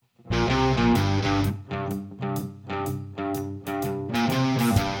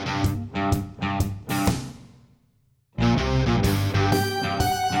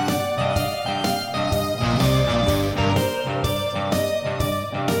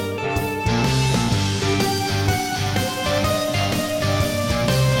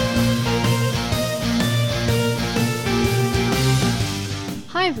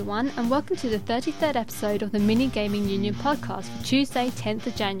everyone, and welcome to the 33rd episode of the Mini Gaming Union podcast for Tuesday, 10th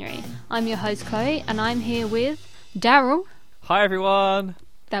of January. I'm your host, Chloe, and I'm here with Daryl. Hi, everyone.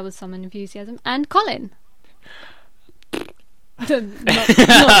 That was some enthusiasm. And Colin.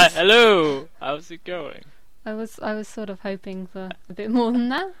 Hello. How's it going? I was sort of hoping for a bit more than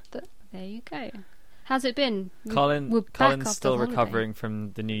that, but there you go. How's it been? Colin's still recovering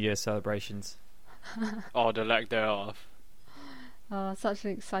from the New Year celebrations. Oh, the lack thereof. Oh, such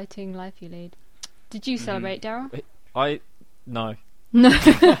an exciting life you lead. Did you celebrate, Daryl? No. No.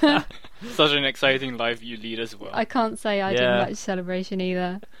 Such an exciting life you lead as well. I can't say I did much celebration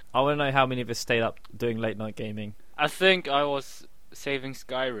either. I want to know how many of us stayed up doing late night gaming. I think I was saving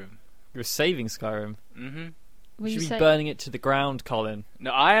Skyrim. You were saving Skyrim? Mm-hmm. You should be burning it to the ground, Colin.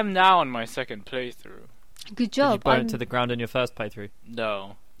 No, I am now on my second playthrough. Good job. Did you burn it to the ground in your first playthrough?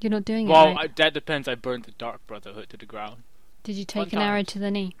 No. You're not doing it Well, right. that depends. I burned the Dark Brotherhood to the ground. Did you take an arrow to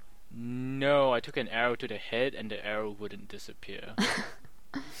the knee? No, I took an arrow to the head and the arrow wouldn't disappear.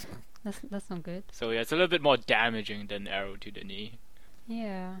 That's not good. So yeah, it's a little bit more damaging than arrow to the knee.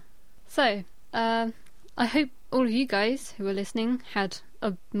 Yeah. So, I hope all of you guys who are listening had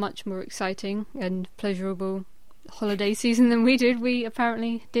a much more exciting and pleasurable holiday season than we did. We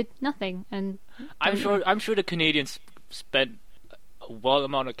apparently did nothing, and I'm sure the Canadians spent a well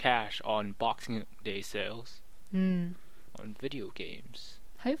amount of cash on Boxing Day sales on video games.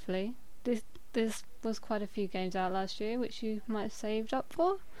 Hopefully, this was quite a few games out last year, which you might have saved up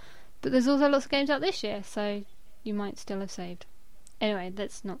for. But there's also lots of games out this year, so you might still have saved. Anyway,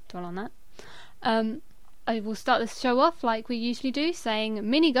 let's not dwell on that. I will start this show off like we usually do, saying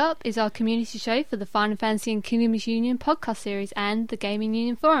MiniGup is our community show for the Final Fantasy and Kingdoms Union podcast series and the Gaming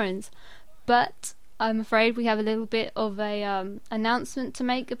Union forums. But I'm afraid we have a little bit of a announcement to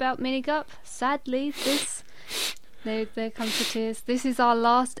make about MiniGup. Sadly, there comes the tears. This is our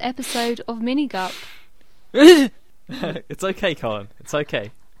last episode of MiniGup. It's okay, Colin. It's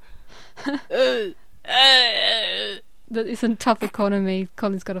okay. It's a tough economy.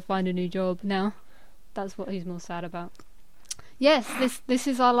 Colin's got to find a new job now. That's what he's more sad about. Yes, this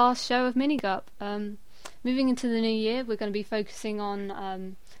is our last show of MiniGup. Moving into the new year, we're going to be focusing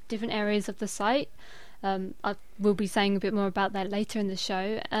on different areas of the site. I will be saying a bit more about that later in the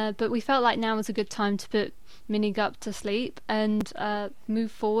show. But we felt like now was a good time to put MiniGup to sleep and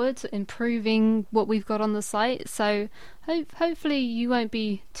move forward, improving what we've got on the site. So hopefully you won't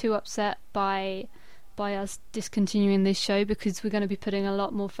be too upset by us discontinuing this show, because we're going to be putting a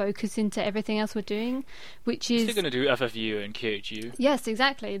lot more focus into everything else we're doing, which is... Still going to do FFU and KHU. Yes,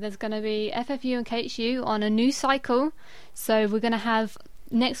 exactly. There's going to be FFU and KHU on a new cycle. So we're going to have...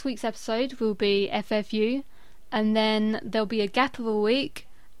 Next week's episode will be FFU, and then there'll be a gap of a week,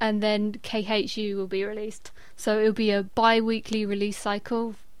 and then KHU will be released. So it'll be a bi-weekly release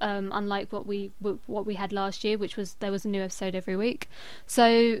cycle, unlike what we had last year, which was there was a new episode every week.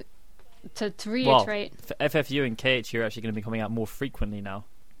 So... To reiterate, FFU and KHU are actually going to be coming out more frequently now.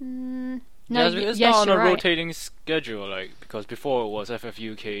 No, it's yes, not on you're a right. rotating schedule, because before it was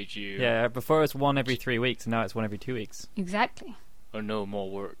FFU, KHU. Yeah, before it was one every 3 weeks, and now it's one every 2 weeks. Exactly. Or no more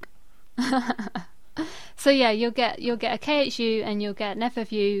work. So yeah, you'll get a KHU and you'll get an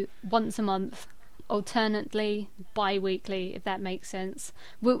FFU once a month, alternately bi-weekly, if that makes sense.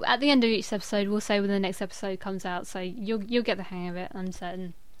 At the end of each episode, we'll say when the next episode comes out, so you'll get the hang of it. I'm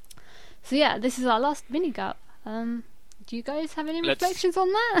certain. So yeah, this is our last MiniGup. Do you guys have any reflections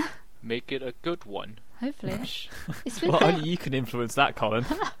on that? Make it a good one. Hopefully. It's been Well, only you can influence that, Colin.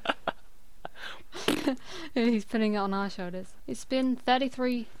 He's putting it on our shoulders. It's been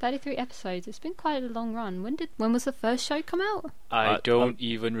 33 episodes. It's been quite a long run. When was the first show come out? I don't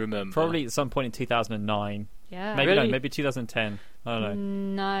even remember. Probably at some point in 2009. Yeah. Maybe Really? no, maybe 2010. I don't know.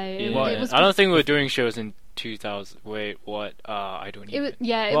 No. Yeah. It was I don't think we were doing shows in 2000. Wait, what? I don't even. It was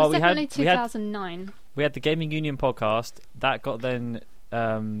Well, we definitely had- we had- 2009. We had the Gaming Union podcast that got then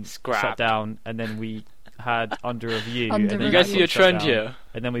shut Scrapped. down, and then we had Under Review. Under and then You Review. guys that see got a shut trend down, here?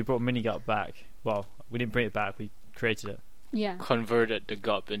 and then we brought MiniGup back. Well, we didn't bring it back. We created it, Yeah. Converted the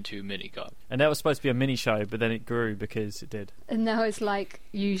GUP into MiniGup. and that was supposed to be a mini show, but then it grew because it did. And now it's like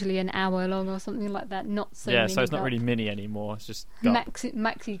usually an hour long or something like that. Not so. Yeah, so it's not mini-gup. really mini anymore. It's just Gup.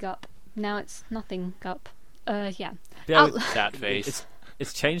 Maxi Gup. Now it's nothing Gup. Yeah. Yeah, Sad face.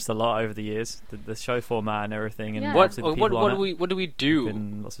 it's changed a lot over the years. The show format and everything, and Yeah. lots of people on it. What do we do?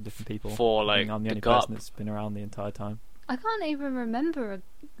 Been lots of different people. for, I think I'm the the only GUP? person that's been around the entire time. I can't even remember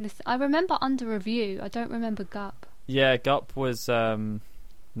I remember Under Review. I don't remember Gup. Yeah, Gup was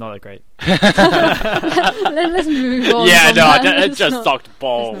not that great. Let's move on. Yeah, from no, that. it Let's just not- sucked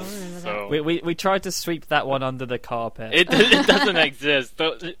balls. let's not ruin that. So We tried to sweep that one under the carpet. it doesn't exist.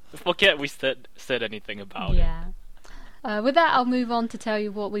 Forget we said anything about it. Yeah. With that, I'll move on to tell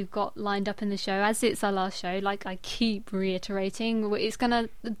you what we've got lined up in the show. As it's our last show, like I keep reiterating, it's going to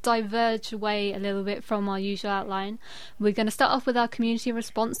diverge away a little bit from our usual outline. We're going to start off with our community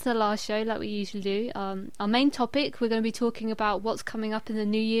response to the last show, like we usually do. Our main topic, we're going to be talking about what's coming up in the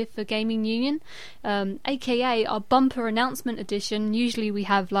new year for Gaming Union, aka our bumper announcement edition. Usually we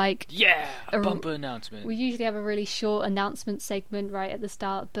have like Yeah, A- bumper announcement. we usually have a really short announcement segment right at the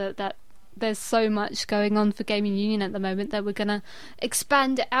start, but there's so much going on for Gaming Union at the moment that we're going to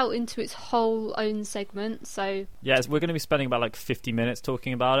expand it out into its whole own segment. So Yes, we're going to be spending about like 50 minutes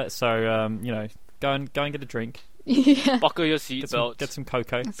talking about it. So go and get a drink, yeah, Buckle your get some seatbelts.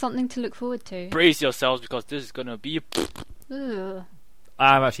 cocoa. something to look forward to. Brace yourselves because this is gonna be. Ugh.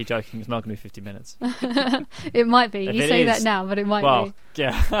 I'm actually joking. It's not going to be 50 minutes. It might be. If You it say is- that now, but it might Well,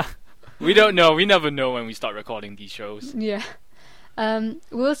 yeah. We don't know. We never know when we start recording these shows. be. Yeah.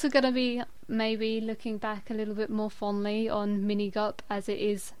 We're also going to be maybe looking back a little bit more fondly on Minigup as it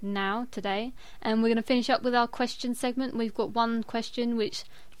is now, today. And we're going to finish up with our question segment. We've got one question which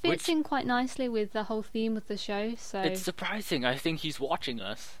fits in quite nicely with the whole theme of the show. So It's surprising. I think he's watching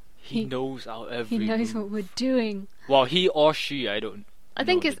us. He knows our every. he knows move. what we're doing. Well, he or she, I don't. I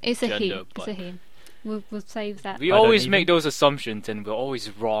think know it's the a he. gender, It's a but he. We'll save that. We I don't always even- make those assumptions, and we're always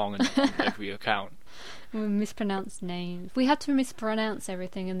wrong on every account. We mispronounce names. We had to mispronounce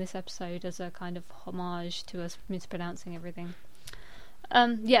everything in this episode as a kind of homage to us mispronouncing everything.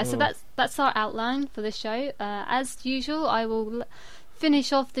 So Oh. that's our outline for the show. As usual, I will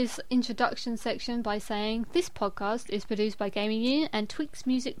finish off this introduction section by saying this podcast is produced by Gaming Union and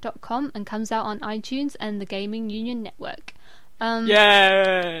tweaksmusic.com and comes out on iTunes and the Gaming Union network.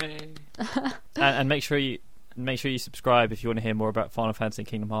 Yay! and make sure you subscribe if you want to hear more about Final Fantasy and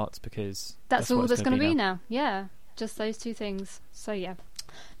Kingdom Hearts, because That's what all it's that's gonna going to be now. now. Yeah, just those two things. So yeah.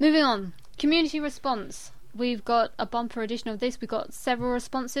 Moving on. Community response. We've got a bumper edition of this. We've got several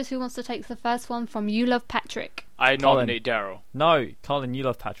responses. Who wants to take the first one from You Love Patrick? I Colin. nominate Daryl. No, Colin, you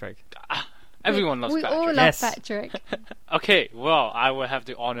love Patrick. Everyone loves we Patrick. all love Yes. Patrick. Okay, well, I will have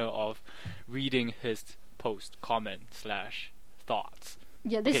the honor of reading his post, comment / thoughts.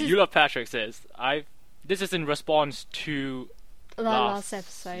 Yeah, this Okay, is You Love Patrick says, this is in response to the last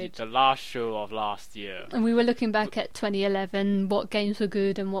episode. the last show of last year. And we were looking back at 2011, what games were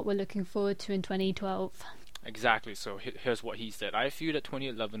good and what we're looking forward to in 2012. Exactly, so here's what he said. I feel that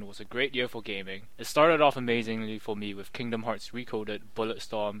 2011 was a great year for gaming. It started off amazingly for me with Kingdom Hearts Recoded,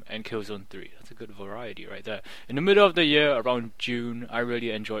 Bulletstorm, and Killzone 3. That's a good variety right there. In the middle of the year, around June, I really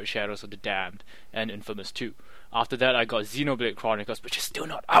enjoyed Shadows of the Damned and Infamous 2. After that, I got Xenoblade Chronicles, which is still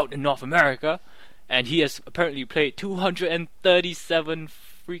not out in North America, and he has apparently played 237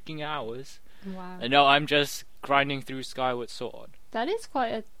 freaking hours. Wow. And now I'm just grinding through Skyward Sword. That is quite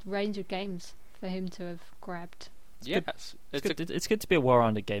a range of games for him to have grabbed. Yes, It's good to be a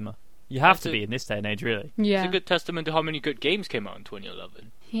well-rounded gamer. You have It's to a- be in this day and age, really. Yeah. It's a good testament to how many good games came out in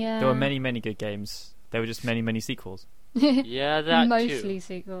 2011. Yeah. There were many, many good games. There were just many, many sequels. Yeah, that Mostly too.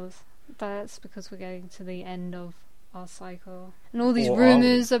 sequels. That's because we're getting to the end of our cycle. And all these Or are we?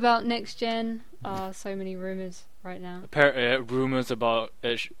 rumours about next gen. So many rumours right now. Rumors about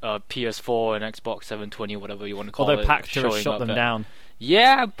PS4 and Xbox 720, whatever you want to call Although it. Pacta has showing shot up them at- down.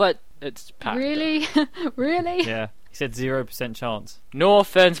 Yeah, but it's Pacta. Really? Really? Yeah. He said 0% chance. No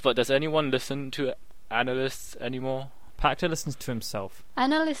offense, but does anyone listen to analysts anymore? Pacta listens to himself.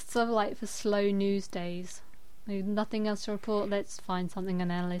 Analysts are like for slow news days. There's nothing else to report. Let's find something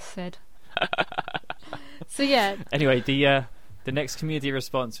an analyst said. So yeah, Anyway, the next community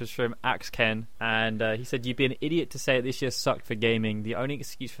response was from Axken, and he said, "You'd be an idiot to say this year sucked for gaming. The only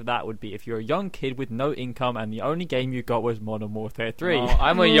excuse for that would be if you're a young kid with no income and the only game you got was Modern Warfare 3. No,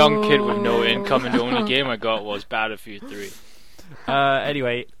 I'm a young kid with no Ooh. income, and the only game I got was Battlefield 3.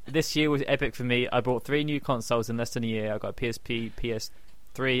 Anyway, this year was epic for me. I bought 3 new consoles in less than a year. I got PSP,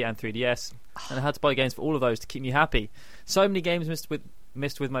 PS3, and 3DS, and I had to buy games for all of those to keep me happy. So many games missed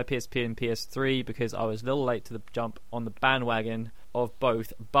with my PSP and PS3 because I was a little late to the jump on the bandwagon of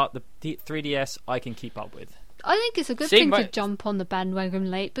both, but the 3DS I can keep up with." I think it's a good Same thing to way- jump on the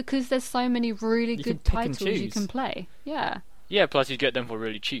bandwagon late because there's so many really You good can pick and titles you choose. can play. Yeah. Yeah, plus you get them for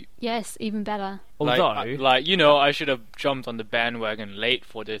really cheap. Yes, even better. Although, I should have jumped on the bandwagon late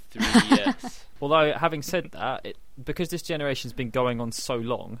for the 3DS. having said that, because this generation's been going on so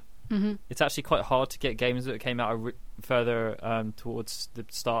long, Hmm. it's actually quite hard to get games that came out further towards the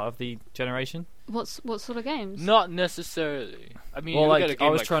start of the generation. What sort of games? Not necessarily. I mean, Well, you look at a like game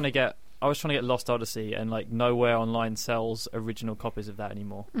I was like trying to get Lost Odyssey, and like nowhere online sells original copies of that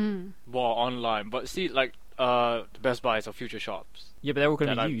anymore. well online, but see, like the Best Buys or Future Shops. Yeah, but they're all going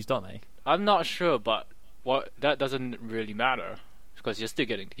to That be used, aren't they? I'm not sure, but that doesn't really matter because you're still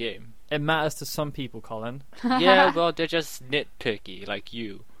getting the game. It matters to some people, Colin. Yeah, well, they're just nitpicky like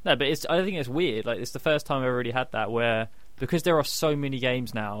you. No, but I think it's weird. Like, it's the first time I've already had that where, because there are so many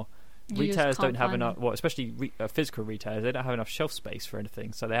games now, You just retailers can't don't have find enough. them. Well, especially physical retailers, they don't have enough shelf space for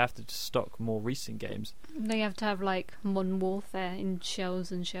anything, so they have to just stock more recent games. They have to have like Modern Warfare in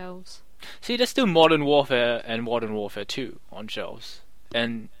shelves and shelves. See, there's still Modern Warfare and Modern Warfare 2 on shelves,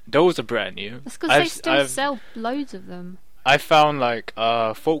 and those are brand new. That's because they still sell loads of them. I found like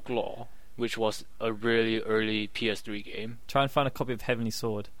Folklore, which was a really early PS3 game. Try and find a copy of Heavenly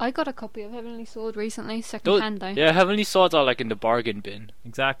Sword. I got a copy of Heavenly Sword recently, second hand though. Yeah, Heavenly Swords are like in the bargain bin.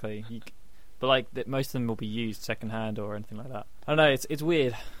 Exactly. But like most of them will be used second hand or anything like that. I don't know. It's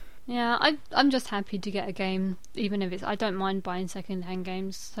weird. Yeah, I'm just happy to get a game, even if I don't mind buying second hand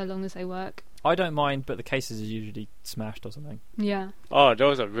games so long as they work. I don't mind, but the cases are usually smashed or something. Yeah, Oh,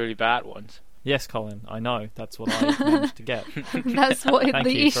 those are really bad ones. Yes, Colin, I know. That's what I managed to get. that's what Thank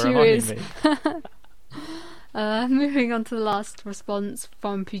the you for issue reminding is. me. Moving on to the last response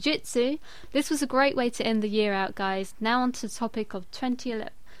from Fujitsu. This was a great way to end the year out, guys. Now on to the topic of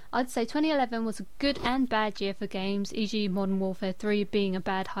 2011. I'd say 2011 was a good and bad year for games, e.g. Modern Warfare 3 being a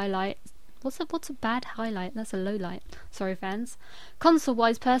bad highlight. What's a bad highlight? That's a low light. Sorry, fans.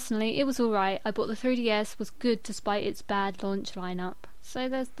 Console-wise, personally, it was alright. I bought the 3DS, was good despite its bad launch lineup. So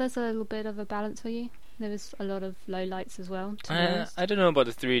there's a little bit of a balance for you. There was a lot of low lights as well, to be honest. I don't know about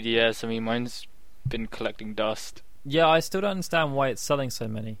the 3DS. I mean, mine's been collecting dust. Yeah, I still don't understand why it's selling so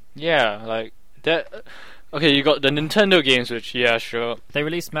many. Yeah, like that. Okay, you got the Nintendo games, which yeah, sure. They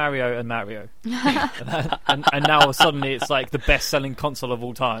released Mario and Mario, and now suddenly it's like the best-selling console of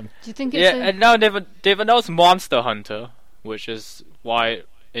all time. Do you think it's Yeah, and now they've announced Monster Hunter, which is why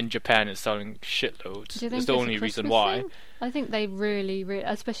in Japan it's selling shitloads. Do you think It's the it's only a reason Christmas why. thing? I think they really,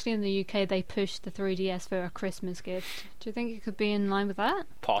 especially in the UK, they pushed the 3DS for a Christmas gift. Do you think it could be in line with that?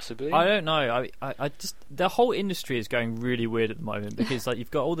 Possibly. I don't know. I just the whole industry is going really weird at the moment because like you've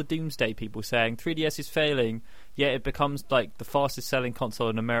got all the doomsday people saying 3DS is failing, yet it becomes like the fastest selling console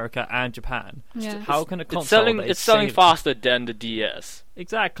in America and Japan. Yeah. How can a console It's selling. that It's is selling sailing- faster than the DS.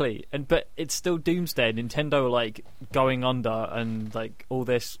 Exactly, but it's still doomsday. Nintendo are like going under, and like all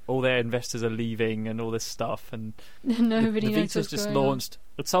their investors are leaving, and all this stuff. And Nobody the knows Vita's what's just going on. launched.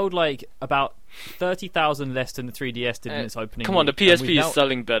 It sold like about 30,000 less than the 3DS did in Uh, its opening. Come on, the week, and we've PSP now- is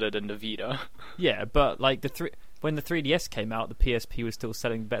selling better than the Vita. Yeah, but like when the 3DS came out, the PSP was still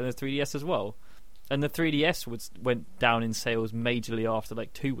selling better than the 3DS as well, and the 3DS went down in sales majorly after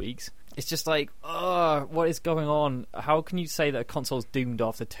like 2 weeks. It's just like, what is going on? How can you say that a console's doomed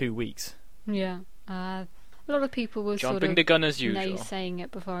after 2 weeks? Yeah. A lot of people were Jumping sort of the gun as usual. naysaying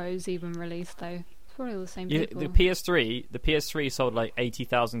it before it was even released, though. It's probably all the same Yeah, people. the PS3 sold like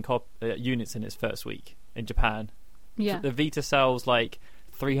 80,000 units in its first week in Japan. Yeah. The Vita sells like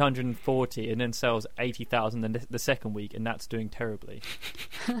 340 and then sells 80,000 the second week, and that's doing terribly.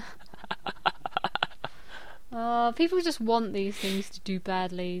 People just want these things to do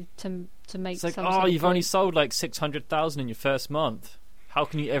badly to make It's like, some sort of you've only point. sold like 600,000 in your first month. How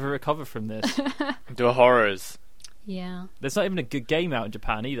can you ever recover from this? The horrors. Yeah. There's not even a good game out in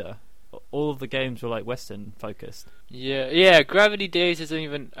Japan either. All of the games were like Western focused. Yeah. Gravity Days isn't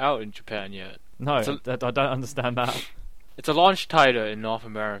even out in Japan yet. No, So- I don't understand that. It's a launch title in North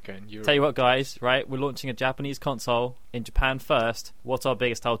America and Europe. Tell you what, guys, right? We're launching a Japanese console in Japan first. What's our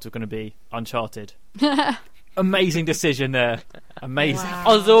biggest title going to be? Uncharted. Amazing decision there. Amazing. Wow.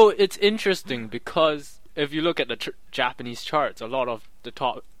 Although it's interesting because if you look at the Japanese charts, a lot of the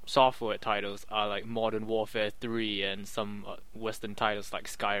top software titles are like Modern Warfare 3 and some Western titles like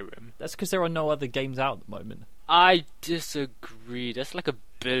Skyrim. That's because there are no other games out at the moment. I disagree. There's like a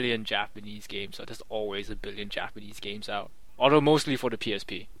billion Japanese games, so there's always a billion Japanese games out. Although mostly for the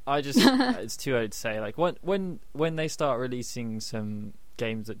PSP. It's too early to say. Like when they start releasing some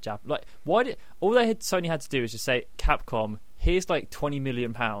games that like Sony had to do is just say, Capcom, here's like £20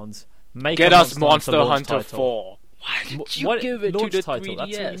 million. Make Get a us Monster launch Hunter title. 4. Why did you What give it to launch the title? 3DS?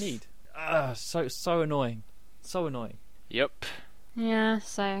 That's what you need. So annoying. So annoying. Yep. Yeah,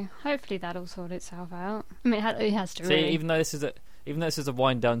 so hopefully that'll sort itself out. I mean, it has to See, really. even though this is a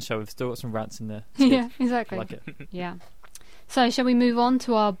wind down show, we've still got some rants in there. It's Yeah, good. exactly. I like it. Yeah. So, shall we move on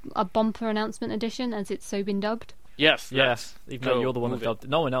to our bumper announcement edition, as it's so been dubbed? Yes. Yes, even though Go, you're the one that move it. dubbed it.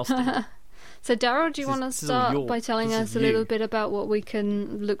 No one else did. So, Daryl, do you This is- want to this is all start your- by telling this us is a little you. bit about what we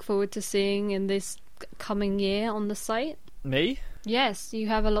can look forward to seeing in this coming year on the site? Me? Yes, you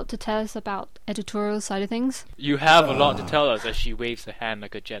have a lot to tell us about editorial side of things. You have a lot to tell us as she waves her hand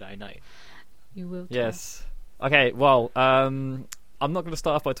like a Jedi Knight. You will. Tell. Yes. Okay, well, I'm not going to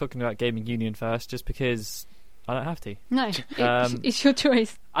start off by talking about Gaming Union first, just because I don't have to. No, it's your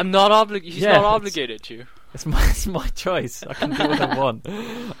choice. I'm not obligated. He's Yeah, not it's- obligated to. It's my choice. I can do what I want.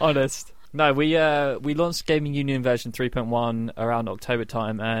 Honest. No, we launched Gaming Union version 3.1 around October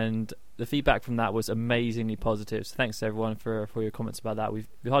time, and the feedback from that was amazingly positive. So thanks to everyone for your comments about that. We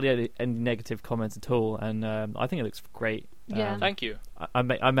hardly had any negative comments at all, and I think it looks great. Yeah. Thank you. I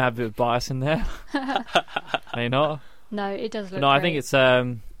may have a bit of bias in there. May not. No, it does look. No, I great.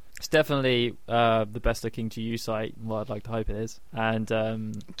 think it's definitely the best looking GU site. Well, I'd like to hope it is, and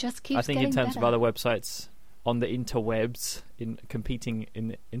just keeps I think in getting terms better. of other websites on the interwebs in competing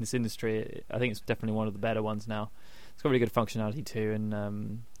in this industry, I think it's definitely one of the better ones now. It's got really good functionality too,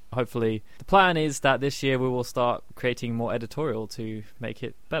 and hopefully the plan is that this year we will start creating more editorial to make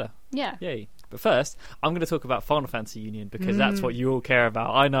it better. Yeah. Yay. But first, I'm going to talk about Final Fantasy Union because that's what you all care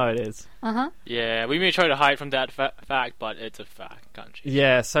about. I know it is. Yeah, we may try to hide from that fact, but it's a fact, can't you?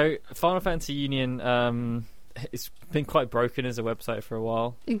 Yeah, so Final Fantasy Union, it's been quite broken as a website for a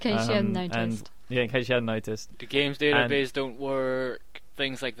while. In case you hadn't and- noticed. Yeah, in case you hadn't noticed. The games database don't work,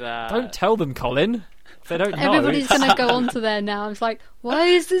 things like that. Don't tell them, Colin. They don't know. Everybody's going to go onto there now. It's like, why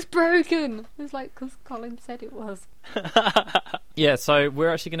is this broken? It's like, because Colin said it was. Yeah, so we're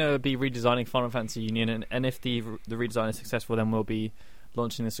actually going to be redesigning Final Fantasy Union, and if the redesign is successful, then we'll be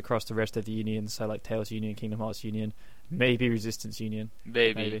launching this across the rest of the unions, so like Tales Union, Kingdom Hearts Union, maybe Resistance Union.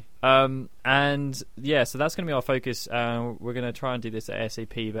 Maybe. And yeah, so that's going to be our focus. We're going to try and do this at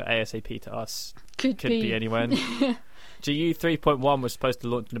ASAP, but ASAP to us Could be anywhere. GU 3.1 was supposed to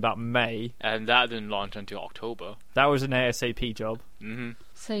launch in about May. And that didn't launch until October. That was an ASAP job. Mm-hmm.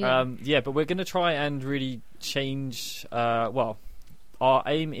 So, yeah. Yeah, but we're going to try and really change. Well, our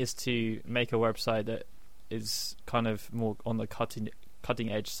aim is to make a website that is kind of more on the cutting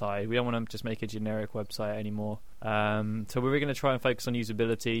edge side. We don't want to just make a generic website anymore. So we're going to try and focus on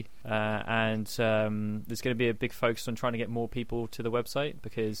usability, and there's going to be a big focus on trying to get more people to the website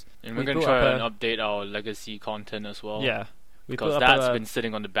because And we're we going to built try up and update our legacy content as well. yeah, we Because built up that's a- been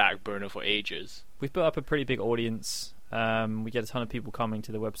sitting on the back burner for ages. We've built up a pretty big audience. We get a ton of people coming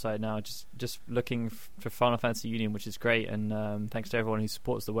to the website now, just looking for Final Fantasy Union, which is great. And thanks to everyone who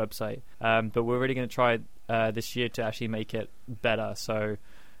supports the website. But we're really going to try this year to actually make it better. So,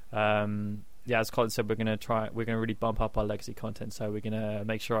 yeah, as Colin said, we're going to really bump up our legacy content. So we're going to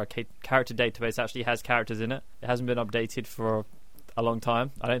make sure our character database actually has characters in it. It hasn't been updated for a long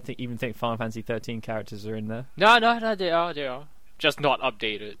time. I don't even think Final Fantasy 13 characters are in there. No, they are. Just not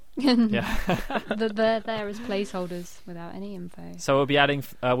updated. Yeah. They're there as placeholders without any info. So we'll be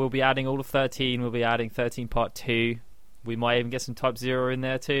adding all of 13. We'll be adding 13 Part 2. We might even get some Type 0 in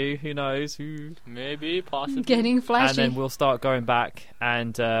there too. Who knows? Maybe, possibly. Getting flashy. And then we'll start going back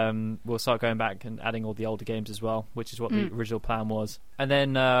and adding all the older games as well, which is what the original plan was. And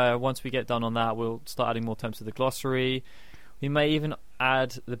then once we get done on that, we'll start adding more terms to the glossary. We may even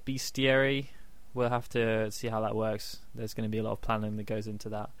add the bestiary. We'll have to see how that works. There's going to be a lot of planning that goes into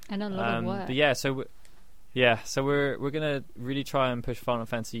that. And a lot of work. But yeah, so we're gonna really try and push Final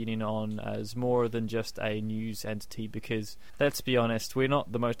Fantasy Union on as more than just a news entity because let's be honest, we're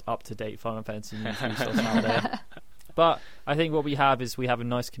not the most up to date Final Fantasy news resource out there. But I think what we have is a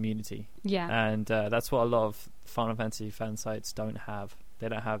nice community. Yeah. And that's what a lot of Final Fantasy fan sites don't have. They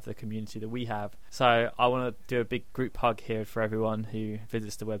don't have the community that we have. So I want to do a big group hug here for everyone who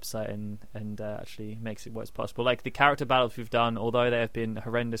visits the website and actually makes it what's possible. Like the character battles we've done, although they have been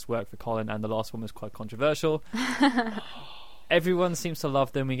horrendous work for Colin and the last one was quite controversial, everyone seems to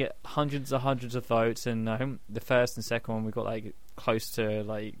love them. We get hundreds of votes, and I think the first and second one we got like close to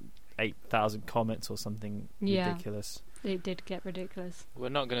like 8,000 comments or something ridiculous. It did get ridiculous. We're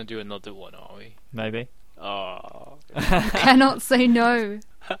not going to do another one, are we? Maybe. Oh. Cannot say no.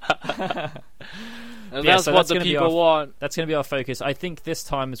 And Yeah, that's so what that's the gonna be people want. That's going to be our focus. I think this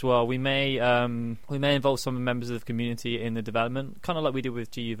time as well, we may involve some members of the community in the development, kind of like we did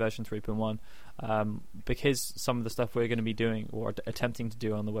with GU version 3.1, because some of the stuff we're going to be doing or attempting to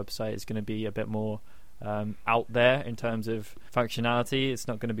do on the website is going to be a bit more out there in terms of functionality. It's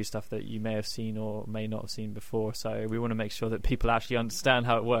not going to be stuff that you may have seen or may not have seen before. So we want to make sure that people actually understand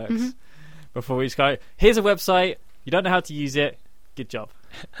how it works before we just go, here's a website, you don't know how to use it, good job.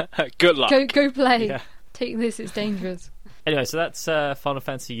 Good luck. Go play. Yeah. Take this, it's dangerous. Anyway, so that's Final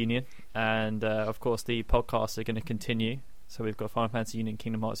Fantasy Union, and of course the podcasts are going to continue. So we've got Final Fantasy Union,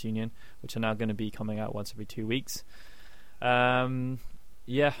 Kingdom Hearts Union, which are now going to be coming out once every 2 weeks. Honestly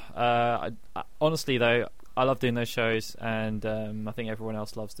though, I love doing those shows, and I think everyone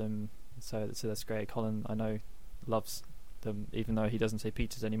else loves them. So that's great. Colin, I know, loves them, even though he doesn't say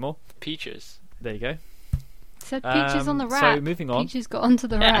peaches anymore. Peaches. There you go. Said peaches on the wrap. So moving on. Peaches got onto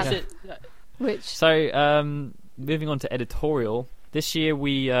the Yeah, wrap. Which? So moving on to editorial. This year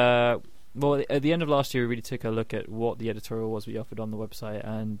we, at the end of last year, we really took a look at what the editorial was we offered on the website,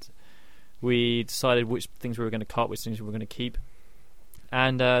 and we decided which things we were going to cut, which things we were going to keep.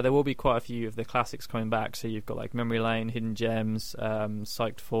 And there will be quite a few of the classics coming back. So you've got like Memory Lane, Hidden Gems,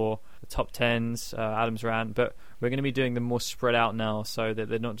 Psyched 4, the Top 10s, Adam's Rant. But we're going to be doing them more spread out now, so that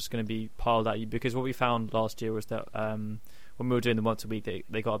they're not just going to be piled at you. Because what we found last year was that when we were doing them once a week,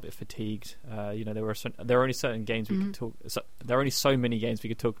 they got a bit fatigued. There were only certain games we could talk. There are only so many games we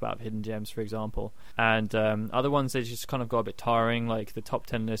could talk about. Hidden Gems, for example, and other ones they just kind of got a bit tiring. Like the top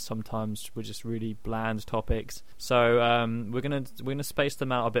 10 lists sometimes were just really bland topics. So we're gonna space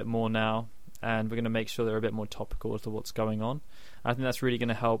them out a bit more now, and we're gonna make sure they're a bit more topical as to what's going on. I think that's really going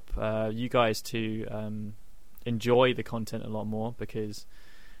to help you guys to enjoy the content a lot more, because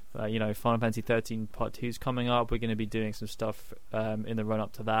Final Fantasy 13 Part 2 is coming up. We're going to be doing some stuff in the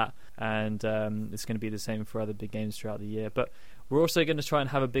run-up to that, and it's going to be the same for other big games throughout the year. But we're also going to try and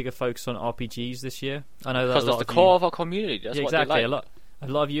have a bigger focus on RPGs this year. I know that because that's the core of our community. That's what exactly. they like. A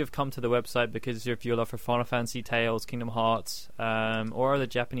lot of you have come to the website because of your love for Final Fantasy, Tales, Kingdom Hearts, or other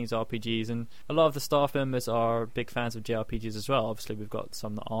Japanese RPGs, and a lot of the staff members are big fans of JRPGs as well. Obviously, we've got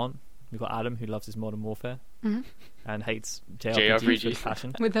some that aren't. We've got Adam, who loves his Modern Warfare and hates JRPGs with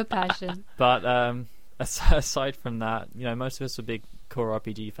passion. With a passion. But aside from that, most of us are big core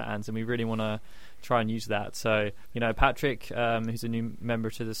RPG fans, and we really want to try and use that. So, Patrick, who's a new member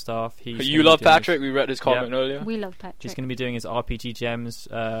to the staff, you love Patrick. We read his comment earlier. We love Patrick. He's going to be doing his RPG gems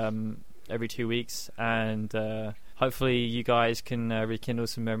every 2 weeks, and hopefully you guys can rekindle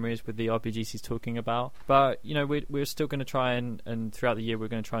some memories with the RPGs he's talking about. But we're still going to try and throughout the year we're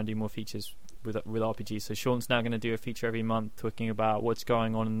going to try and do more features with RPGs. So Sean's now going to do a feature every month talking about what's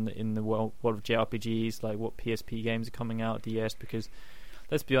going on in the world of JRPGs, like what PSP games are coming out, DS, because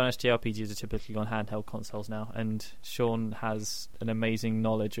let's be honest, JRPGs are typically on handheld consoles now, and Sean has an amazing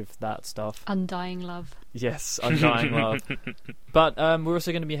knowledge of that stuff. Undying love. Yes, undying love. But we're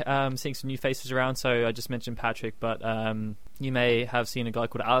also going to be seeing some new faces around. So I just mentioned Patrick, but you may have seen a guy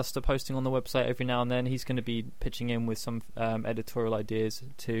called Alistair posting on the website every now and then. He's going to be pitching in with some editorial ideas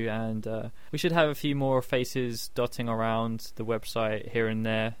too, and we should have a few more faces dotting around the website here and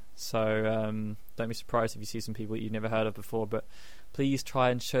there. So don't be surprised if you see some people that you've never heard of before, but please try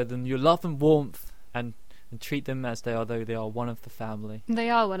and show them your love and warmth, and treat them as though they are one of the family. They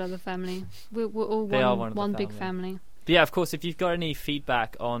are one of the family. We're all one big family. But yeah, of course, if you've got any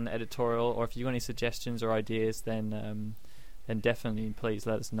feedback on editorial, or if you've got any suggestions or ideas, then definitely please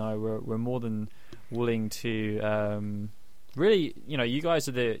let us know. We're more than willing to really, you guys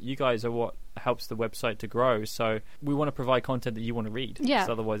are what helps the website to grow. So we want to provide content that you want to read. Yeah.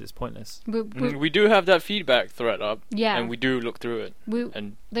 Because otherwise it's pointless. We do have that feedback thread up. Yeah. And we do look through it.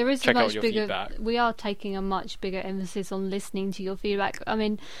 And there is check a much out your bigger feedback. We are taking a much bigger emphasis on listening to your feedback. I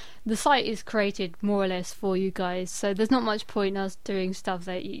mean, the site is created more or less for you guys, so there's not much point in us doing stuff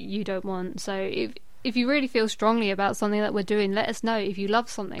that you don't want. So if you really feel strongly about something that we're doing, let us know. If you love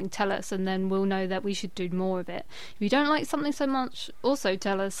something, tell us, and then we'll know that we should do more of it. If you don't like something so much, also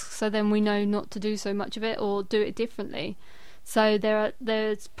tell us, so then we know not to do so much of it or do it differently. So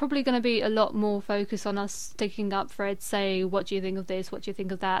there's probably going to be a lot more focus on us sticking up threads, say, what do you think of this, what do you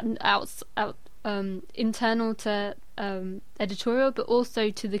think of that, and internal to editorial, but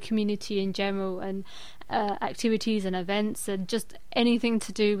also to the community in general, and activities and events, and just anything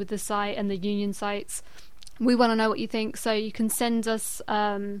to do with the site and the union sites. We want to know what you think, so you can send us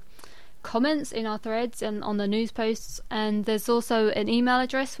comments in our threads and on the news posts, and there's also an email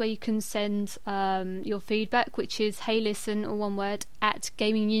address where you can send your feedback, which is heylisten, all one word,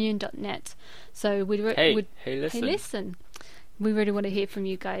 @gamingunion.net. So hey listen, we really want to hear from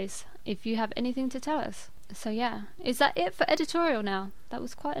you guys if you have anything to tell us. So yeah, is that it for editorial now? That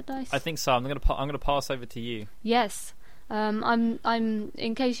was quite a nice. I think so. I'm gonna pass over to you. Yes. I'm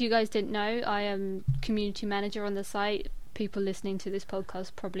in case you guys didn't know, I am community manager on the site. People listening to this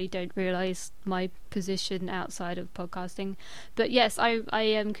podcast probably don't realise my position outside of podcasting, but yes, I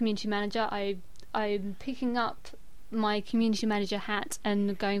am community manager. I'm picking up my community manager hat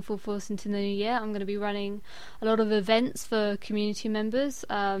and going full force into the new year. I'm going to be running a lot of events for community members.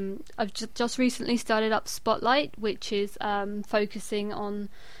 I've just recently started up Spotlight, which is focusing on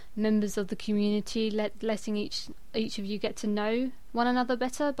members of the community, letting each of you get to know one another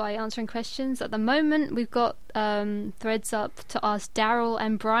better by answering questions. At the moment, we've got threads up to ask Daryl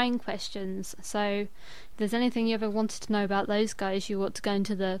and Brian questions. So if there's anything you ever wanted to know about those guys, you ought to go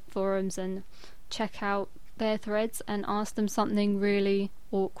into the forums and check out their threads and ask them something really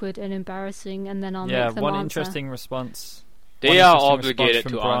awkward and embarrassing, and then I'll make them one answer. interesting response. They One are interesting obligated response to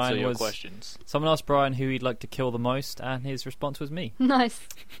from answer Brian your was- questions. Someone asked Brian who he'd like to kill the most, and his response was me. Nice.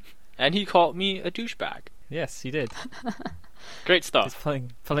 And he called me a douchebag. Yes, he did. Great He's stuff.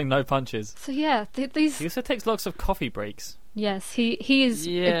 pulling no punches. So yeah, these. He also takes lots of coffee breaks. Yes, he is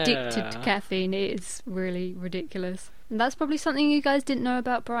addicted to Yeah. caffeine. It is really ridiculous. And that's probably something you guys didn't know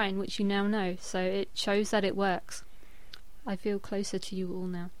about Brian, which you now know. So it shows that it works. I feel closer to you all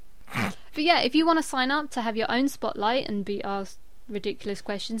now. But yeah, if you want to sign up to have your own spotlight and be asked ridiculous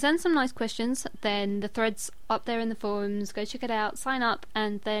questions and some nice questions, then the thread's up there in the forums. Go check it out, sign up,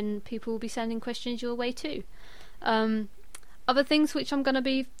 and then people will be sending questions your way too. Other things which I'm going to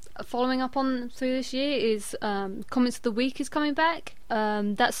be following up on through this year is Comments of the Week is coming back.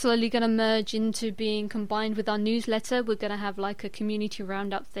 That's slowly going to merge into being combined with our newsletter. We're going to have like a community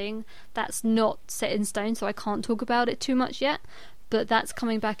roundup thing. That's not set in stone, so I can't talk about it too much yet. But that's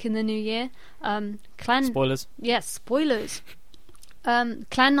coming back in the new year. Clan Spoilers. Yes, spoilers. Clan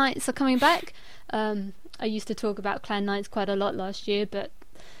nights are coming back. I used to talk about clan nights quite a lot last year, but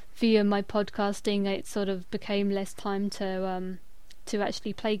via my podcasting, it sort of became less time to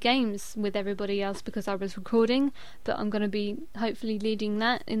actually play games with everybody else because I was recording. But I'm going to be hopefully leading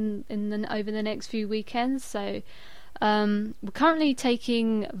that over the next few weekends. So we're currently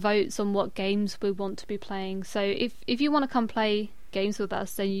taking votes on what games we want to be playing. So if you want to come play games with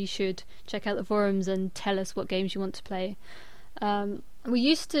us, then you should check out the forums and tell us what games you want to play. We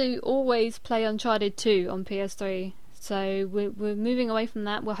used to always play Uncharted 2 on PS3, so we're moving away from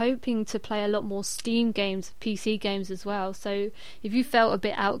that. We're hoping to play a lot more Steam games, PC games as well. So if you felt a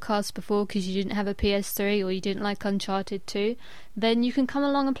bit outcast before because you didn't have a PS3 or you didn't like Uncharted 2, then you can come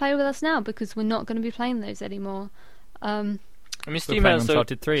along and play with us now because we're not going to be playing those anymore. I mean, We're Steam playing has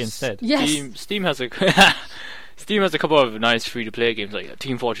Uncharted 3 instead. Yes. Steam has a Steam has a couple of nice free-to-play games, like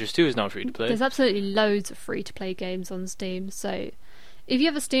Team Fortress 2 is now free-to-play. There's absolutely loads of free-to-play games on Steam, so if you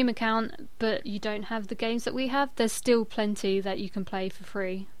have a Steam account but you don't have the games that we have, there's still plenty that you can play for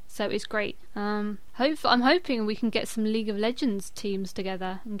free, so it's great. I'm hoping we can get some League of Legends teams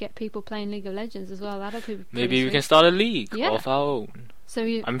together and get people playing League of Legends as well. That'd be pretty Maybe we sweet. can start a league Yeah. of our own. So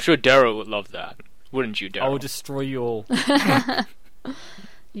you, I'm sure Daryl would love that. Wouldn't you, Daryl? I will destroy you all.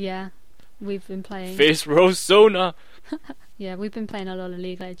 yeah, we've been playing. Face Rosona! Yeah, we've been playing a lot of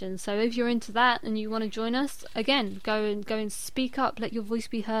League of Legends. So if you're into that and you want to join us, again, go and speak up. Let your voice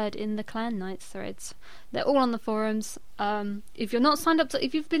be heard in the Clan Nights threads. They're all on the forums. If you're not signed up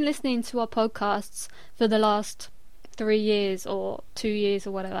if you've been listening to our podcasts for the last 3 years or 2 years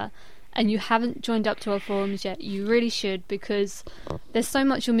or whatever, and you haven't joined up to our forums yet, you really should, because there's so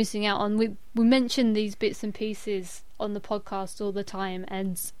much you're missing out on. We mention these bits and pieces on the podcast all the time,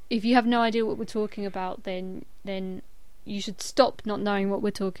 and if you have no idea what we're talking about, then you should stop not knowing what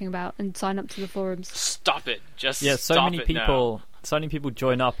we're talking about and sign up to the forums. Stop it! Just Yeah, stop so many it people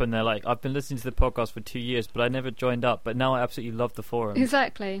join up and they're like, I've been listening to the podcast for 2 years, but I never joined up. But now I absolutely love the forum.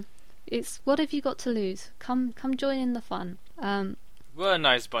 Exactly. It's what have you got to lose? Come join in the fun. now. We're a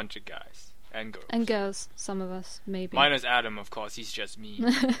nice bunch of guys and girls. And girls, some of us maybe. Minus Adam, of course. He's just me.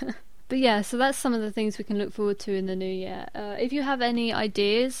 But yeah, so that's some of the things we can look forward to in the new year. If you have any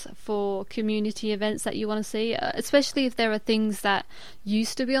ideas for community events that you want to see, especially if there are things that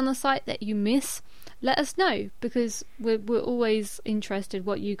used to be on the site that you miss, let us know, because we're always interested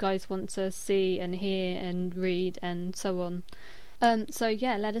what you guys want to see and hear and read and so on. So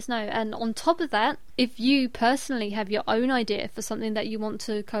yeah, let us know. And on top of that, if you personally have your own idea for something that you want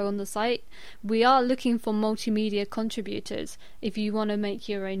to go on the site, we are looking for multimedia contributors. If you want to make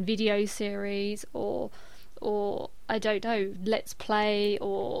your own video series or I don't know, let's play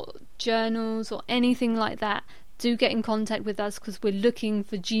or journals or anything like that, do get in contact with us, because we're looking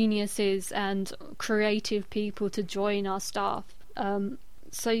for geniuses and creative people to join our staff.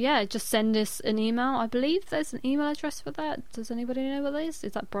 So yeah, just send us an email. I believe there's an email address for that. Does anybody know what that is?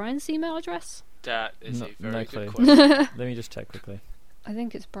 Is that Brian's email address? That is No- a very no good clue. question. Let me just check quickly. I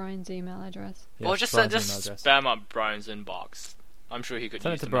think it's Brian's email address. Well, Yes, just Brian's email address. spam up Brian's inbox. I'm sure he could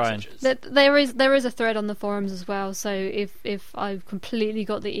Send use it to the Brian. messages. There is a thread on the forums as well. So if I've completely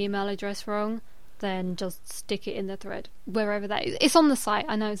got the email address wrong, then just stick it in the thread wherever that is. It's on the site.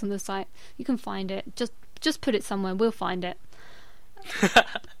 I know it's on the site. You can find it. Just put it somewhere. We'll find it.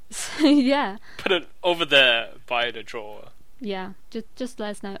 So, yeah. Put it over there by the drawer. Yeah, just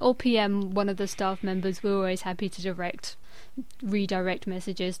let us know. Or PM one of the staff members. We're always happy to redirect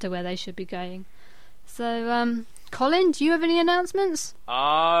messages to where they should be going. So, Colin, do you have any announcements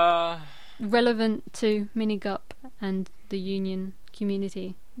relevant to Minigup and the Union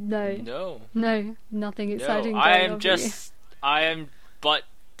community? No, nothing exciting. No, I am but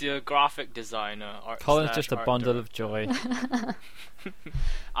the graphic designer. Colin's just a bundle of joy.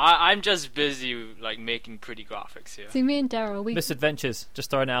 I'm just busy like making pretty graphics here. See, me and Daryl, Misadventures,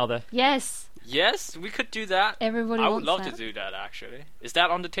 just throwing it out there. Yes, we could do that. Everybody I wants would love that. to do that. Actually, is that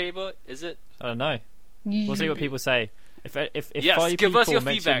on the table? Is it? I don't know. We'll see what people say. If yes, 5 give us your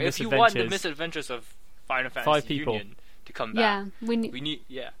people feedback. mention If you want the Misadventures, Misadventures of Final Fantasy 5 people. Union to come Yeah, back, we we need.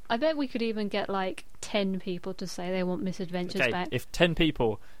 Yeah. I bet we could even get like 10 people to say they want Misadventures okay, back. if 10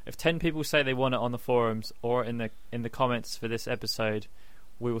 people say they want it on the forums or in the comments for this episode,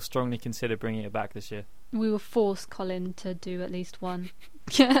 we will strongly consider bringing it back this year. We will force Colin to do at least one.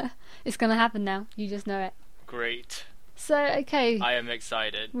 Yeah, it's going to happen now. You just know it. Great. So, okay. I am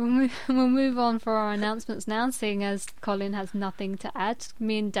excited. We'll move on for our announcements now, seeing as Colin has nothing to add.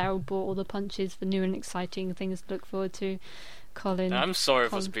 Me and Daryl bought all the punches for new and exciting things to look forward to. I'm sorry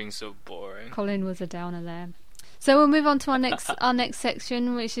for being so boring. Colin was a downer there. So we'll move on to our next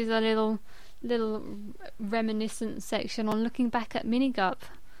section, which is a little reminiscent section on looking back at Minigup.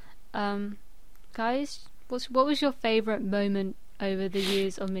 Guys, what was your favourite moment over the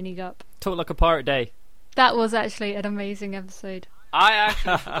years of Minigup? Talk Like a Pirate Day. That was actually an amazing episode. I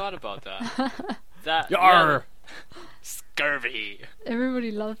actually forgot about that. Yarr! Scurvy.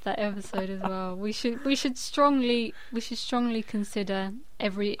 Everybody loved that episode as well. We should strongly consider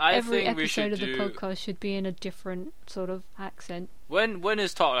every episode of the podcast should be in a different sort of accent. When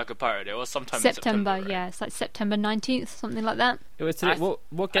is Talk Like a Pirate Day? It was sometime September, in September, right? yeah, it's like September 19th, something like that. It was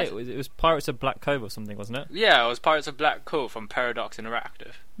what game? It was Pirates of Black Cove or something, wasn't it? Yeah, it was Pirates of Black Cove from Paradox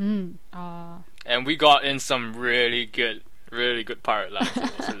Interactive. And we got in some really good pirate lines.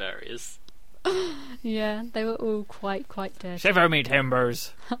 It was hilarious. Yeah, they were all quite dirty. Shiver me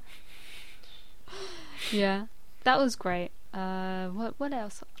timbers. Yeah, that was great. What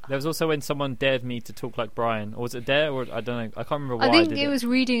else? There was also when someone dared me to talk like Brian, or was it dare? Or I don't know. I can't remember why. I think did it was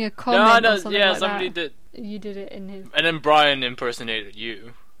reading a comment. No, or something yeah, like somebody that. did. You did it in his. And then Brian impersonated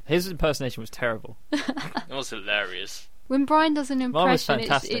you. His impersonation was terrible. It was hilarious. When Brian does an Mine was impression,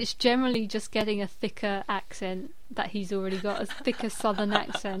 fantastic. it's generally just getting a thicker accent that he's already got, a thicker southern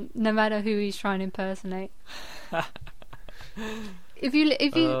accent, no matter who he's trying to impersonate. If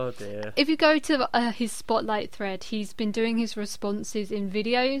you go to his Spotlight thread, he's been doing his responses in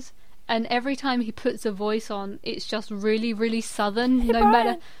videos, and every time he puts a voice on, it's just really, really southern.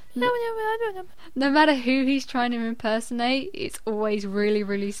 No matter who he's trying to impersonate, it's always really,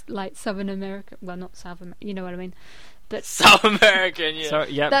 really like Southern American. Well, not South American. You know what I mean? But South American, yeah. So,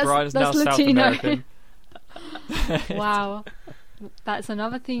 yeah, That's Brian's now South Latino. American. Wow. That's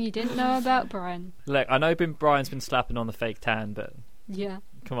another thing you didn't know about Brian. Look, I know Brian's been slapping on the fake tan, but Yeah,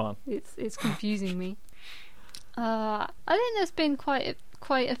 come on. it's confusing me. I think there's been quite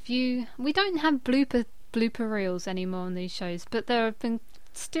a few. We don't have blooper reels anymore on these shows, but there have been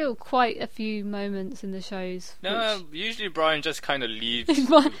still quite a few moments in the shows. No, usually Brian just kind of leaves.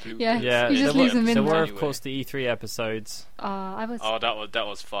 Yeah. Yeah, He just there leaves them in there were, there. of course, the E3 episodes. Oh, that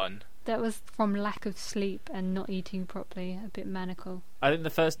was fun. That was from lack of sleep and not eating properly, a bit manical. I think the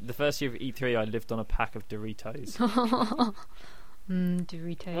first year of E3, I lived on a pack of Doritos.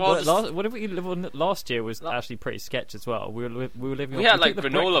 Doritos. Well, what did we live on last year was actually pretty sketch as well. We were living. We had like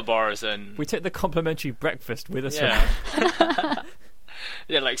granola bars and we took the complimentary breakfast with us. Yeah.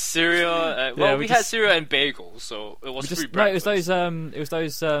 Yeah, like cereal. We had cereal and bagels, so it was free breakfast. It was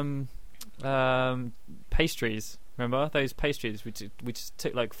those pastries. Remember those pastries? We just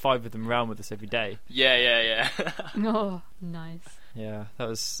took like 5 of them around with us every day. Yeah. Oh, nice. Yeah, that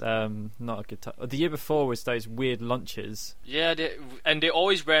was not a good time. The year before was those weird lunches. Yeah, they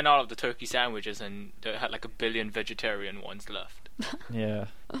always ran out of the turkey sandwiches, and they had like 1 billion vegetarian ones left. Yeah.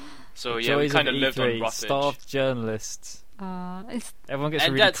 So yeah, we kind of lived on roughage. Starved journalists. Everyone gets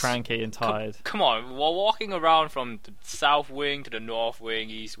really cranky and tired. Come on, we're walking around from the south wing to the north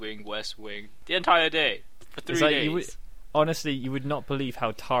wing, east wing, west wing, the entire day for 3 days. Honestly, you would not believe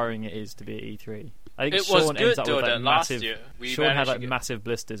how tiring it is to be at E3. I think it Sean was good ends up though with, like, that massive, last year. Sean had like massive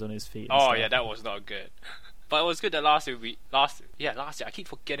blisters on his feet. Oh yeah, that was not good. But it was good that last year. Last year, I keep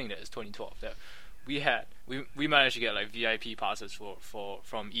forgetting that it's 2012. That we managed to get like VIP passes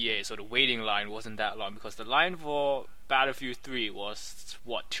from EA, so the waiting line wasn't that long because the line for Battlefield 3 was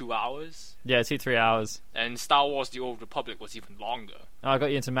 2 hours? Yeah, 2-3 hours. And Star Wars: The Old Republic was even longer. Oh, I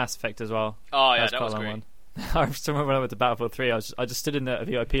got you into Mass Effect as well. Oh yeah, that was great. I still remember when I went to Battlefield 3, I just stood in the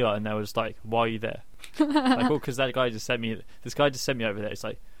VIP line and they were just like, "Why are you there?" Like, oh, because that guy just sent me. This guy just sent me over there. It's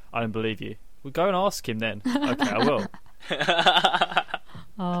like, I don't believe you. Well, go and ask him then. Okay, I will.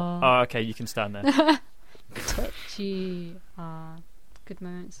 Oh, okay, you can stand there. Touchy. Good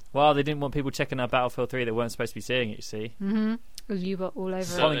moments. Well, they didn't want people checking out Battlefield 3 that weren't supposed to be seeing it. You see, Mm-hmm. Because you were all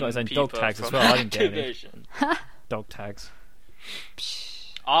over Colin it. got his own dog tags as from well. I didn't get any Activision. dog tags.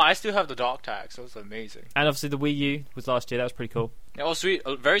 Oh, I still have the dog tags. That was amazing. And obviously the Wii U was last year. That was pretty cool. It was sweet.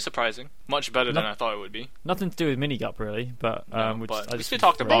 Very surprising. Much better than No- I thought it would be. Nothing to do with Minigup really, but No, we but just, I we just still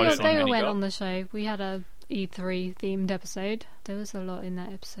talked about They, it on they Minigun. went on the show. We had a E3 themed episode. There was a lot in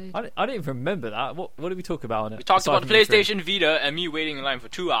that episode. I didn't even remember that. What did we talk about on it? We talked Aside about from E3? PlayStation Vita and me waiting in line for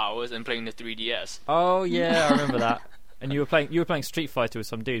 2 hours and playing the 3DS. Oh yeah, I remember that. And you were playing Street Fighter with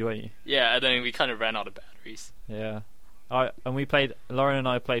some dude, weren't you? Yeah, and then we kind of ran out of batteries. Yeah. Lauren and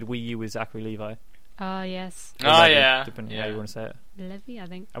I played Wii U with Zachary Levi. Ah, yes. Or Oh, Levy, yeah. depending on Yeah. how you want to say it. Levy, I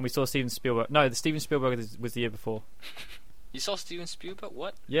think. And we saw Steven Spielberg. No, the Steven Spielberg was the year before. You saw Steven Spielberg?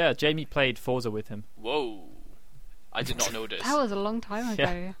 What? Yeah, Jamie played Forza with him. Whoa. I did not know this. That was a long time ago.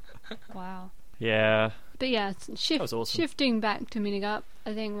 Yeah. Wow. Yeah. But yeah, That was awesome. shifting back to Minigup,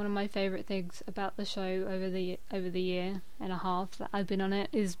 I think one of my favourite things about the show over the year and a half that I've been on it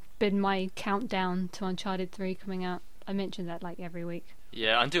has been my countdown to Uncharted 3 coming out. I mention that like every week.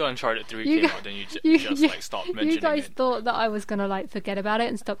 Yeah, until Uncharted 3 You came gu- out, then you you- just you- like stopped mentioning You guys it. thought that I was gonna like forget about it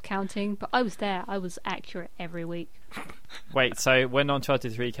and stop counting, but I was there. I was accurate every week. Wait, so when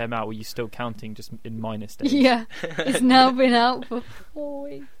Uncharted 3 came out, were you still counting just in minus days? Yeah, it's now been out for 4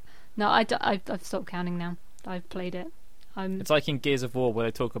 weeks. No, I've stopped counting now. I've played it. It's like in Gears of War where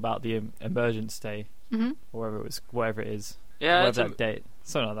they talk about the emergence day, Mhm. or whatever it is. Yeah, Whatever that date.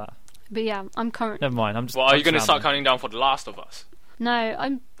 Something like that. But yeah, I'm current. Never mind. I'm just. well, are you going to start counting down for The Last of Us?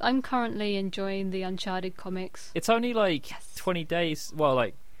 No, I'm currently enjoying the Uncharted comics. It's only like Yes. 20 days. Well,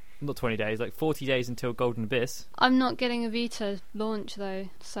 like not 20 days, like 40 days until Golden Abyss. I'm not getting a Vita launch though,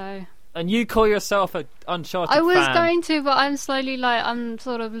 so And you call yourself an Uncharted I was fan. going to, but I'm slowly like I'm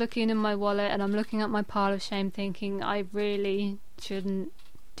sort of looking in my wallet and I'm looking at my pile of shame, thinking I really shouldn't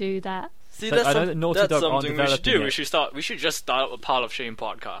do that. See, But I know that Naughty Dog aren't something we should do. developing We should just start a Pile of Shame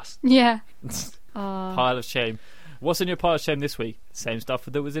podcast. Yeah. Pile of shame. What's in your pile of shame this week? Same stuff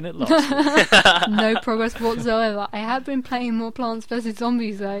that was in it last week. No progress whatsoever. I have been playing more Plants vs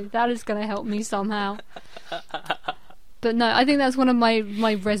Zombies though. That is going to help me somehow. But no, I think that's one of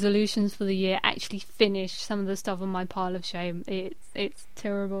my resolutions for the year. Actually finish some of the stuff on my pile of shame. It's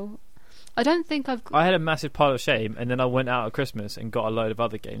terrible. I don't think I've. I had a massive pile of shame, and then I went out at Christmas and got a load of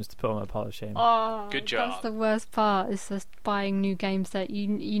other games to put on my pile of shame. Oh, Good job. That's the worst part. Is just buying new games that you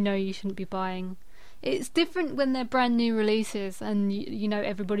know you shouldn't be buying. It's different when they're brand new releases and you know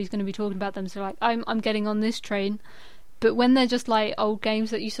everybody's going to be talking about them. So like I'm getting on this train. But when they're just like old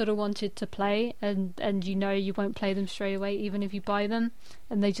games that you sort of wanted to play and you know you won't play them straight away even if you buy them,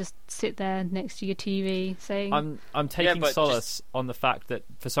 and they just sit there next to your TV saying I'm taking but solace on the fact that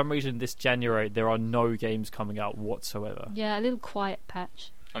for some reason this January there are no games coming out whatsoever. yeah, a little quiet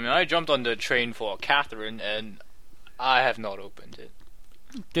patch. I mean, I jumped on the train for Catherine, and I have not opened it.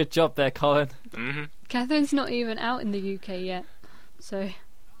 Good job there, Colin. Mm-hmm. Catherine's not even out in the UK yet, so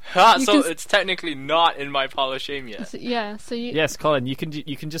You So can it's technically not in my pile of shame yet. so you Yes, Colin, you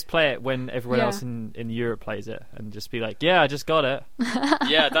can just play it when everyone Yeah. else in Europe plays it, and just be like, "Yeah, I just got it."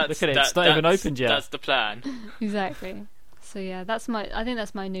 Yeah, that's Look at it, it's not even opened yet. That's the plan. exactly. So yeah, I think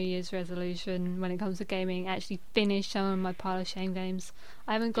that's my New Year's resolution when it comes to gaming. Actually, finish some of my pile of shame games.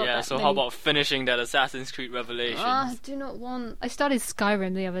 I haven't got Yeah. that So many. how about finishing that Assassin's Creed Revelations? I do not want. I started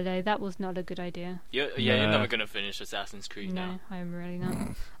Skyrim the other day. That was not a good idea. You're No. never gonna finish Assassin's Creed No, now. I'm really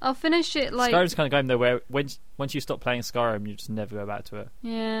not. I'll finish it like Skyrim's kind of game though, where once you stop playing Skyrim, you just never go back to it.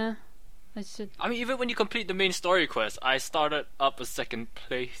 yeah. I should. I mean, even when you complete the main story quest, I started up a second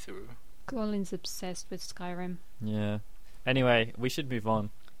playthrough. Colin's obsessed with Skyrim. Yeah. Anyway, we should move on,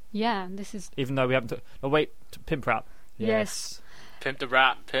 Yeah, this is. even though we haven't. Oh wait, Pimp Rap. Yes. Pimp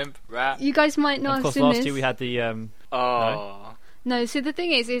rap. You guys might not And of have course, seen last this. year we had the Oh. No, see the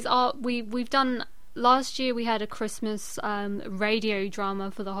thing is we've done last year we had a Christmas radio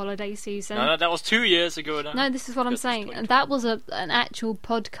drama for the holiday season. No, that was 2 years ago now. No, this is what I'm Because it's saying, and that was an actual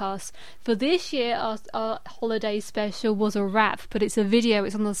podcast. For this year, our holiday special was a rap, but it's a video.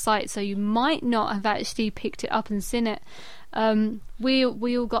 It's on the site, so you might not have actually picked it up and seen it. We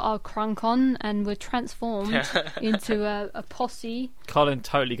all got our crunk on and were transformed into a posse. Colin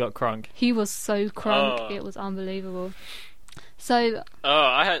totally got crunk. He was so crunk, Oh. it was unbelievable. So Oh,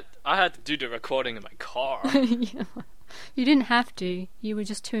 I had to do the recording in my car. yeah. You didn't have to. You were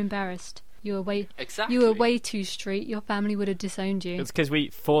just too embarrassed. You were way Exactly. you were way too street. Your family would have disowned you. It's because we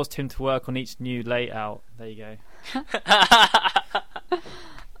forced him to work on each new layout. There you go.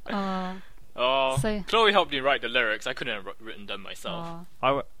 Oh, So- Chloe helped me write the lyrics. I couldn't have written them myself.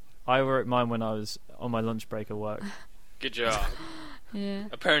 Aw, I wrote mine when I was on my lunch break at work. Good job. yeah,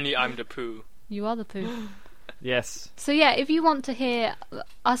 Apparently, I'm the poo. you are the poo. Yes. So yeah, if you want to hear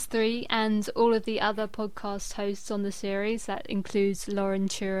us three and all of the other podcast hosts on the series, that includes Lauren,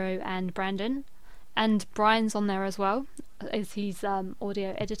 Churro, and Brandon, and Brian's on there as well, as he's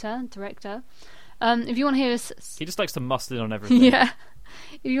audio editor, director. If you want to hear us, He just likes to muscle in on everything. yeah,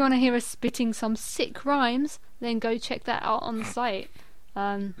 if you want to hear us spitting some sick rhymes, then go check that out on the site.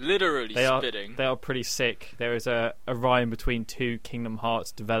 Literally They spitting. are pretty sick. There is a rhyme between two Kingdom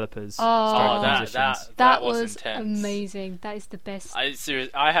Hearts developers. Oh, stroke that musicians. That was was intense. amazing. That is the best.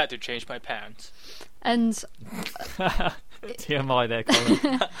 I had to change my pants. And TMI there,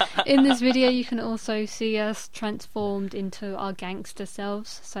 Colin. in this video, you can also see us transformed into our gangster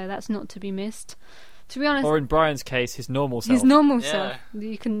selves, so that's not to be missed. To be honest, Or in Brian's case, his normal self. his normal Yeah. self.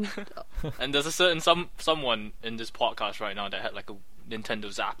 You can. And there's a certain someone in this podcast right now that had like a Nintendo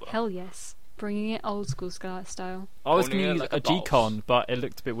Zapper. Hell yes. Bringing it old school style. I was Holding going to it use like a a boss. G-Con, but it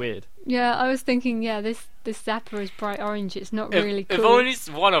looked a bit weird. Yeah, I was thinking, this zapper is bright orange. It's not really cool. If only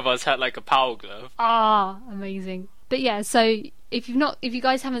one of us had like a power glove. Ah, amazing. But yeah, so if you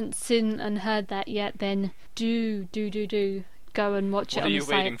guys haven't seen and heard that yet, then do go and watch What it are on you the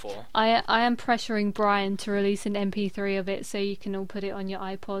site. waiting for? I am pressuring Brian to release an MP3 of it so you can all put it on your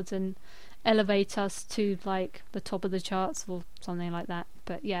iPods and elevate us to like the top of the charts or something like that.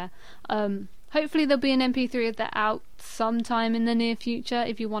 But yeah, hopefully there'll be an MP3 of that out sometime in the near future.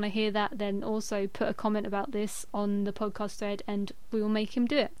 If you want to hear that, then also put a comment about this on the podcast thread and we will make him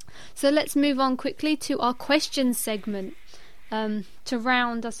do it. So let's move on quickly to our question segment. To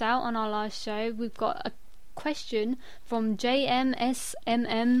round us out on our last show, we've got a question from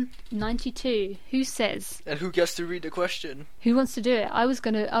JMSMM92 who says, And who gets to read the question? who wants to do it? I was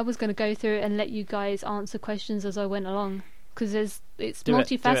gonna go through it and let you guys answer questions as I went along because it's Do it, do it.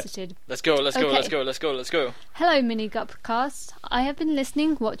 multifaceted. Let's go. Okay. Hello, Mini Gupcast. I have been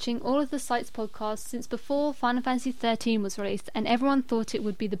listening, watching all of the site's podcasts since before Final Fantasy 13 was released, and everyone thought it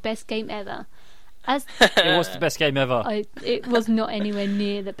would be the best game ever. As It was the best game ever. it was not anywhere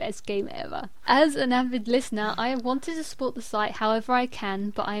near the best game ever. As an avid listener, I wanted to support the site however I can,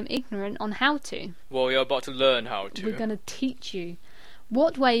 but I am ignorant on how to. Well, you're about to learn how to. We're going to teach you.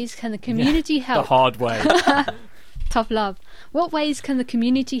 What ways can the community The help? hard way. Tough love. What ways can the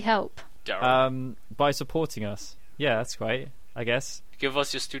community help? Daryl, By supporting us. Yeah, that's great, I guess. give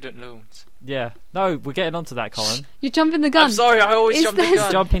us your student loans. Yeah. No, we're getting onto that, Colin. You're jumping the gun. I'm sorry, I always Is jump the there-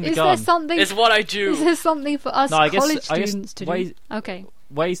 gun. Jumping the Is gun. there something? It's what I Is do. there something for us No, I guess- college I guess students to ways- do? Okay.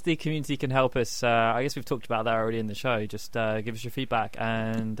 Ways the community can help us. I guess we've talked about that already in the show. Just give us your feedback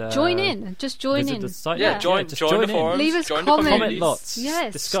and Join in. Just join visit in. the site. Yeah, join just the in. forums. Leave us join comments. the Comment communities. lots.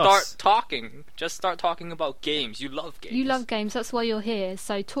 Yes. Discuss. Start talking. Just start talking about games. You love games. You love games. That's why you're here.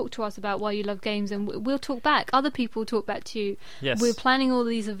 So talk to us about why you love games, and we'll talk back. Other people talk back to you. Yes. We're planning all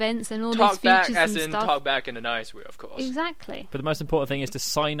these events and all Talk these back features as and in stuff. talk back in a nice way, of course. Exactly. But the most important thing is to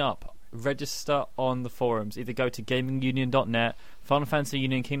sign up, register on the forums. Either go to gamingunion.net, Final Fantasy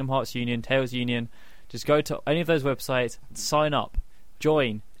Union, Kingdom Hearts Union, Tales Union. Just go to any of those websites, sign up,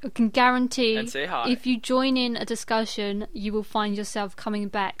 join. I can guarantee And say hi. if you join in a discussion, you will find yourself coming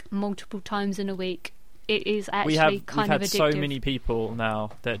back multiple times in a week. It is actually We've kind had of so addictive. many people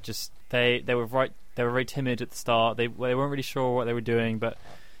now that just they were very timid at the start. They weren't really sure what they were doing, but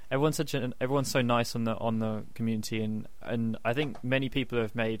everyone's so nice on the community, and I think many people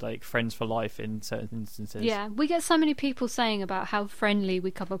have made like friends for life in certain instances. Yeah, we get so many people saying about how friendly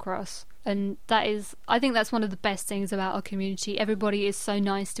we come across, and I think that's one of the best things about our community. Everybody is so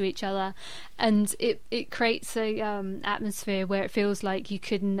nice to each other, and it creates a atmosphere where it feels like you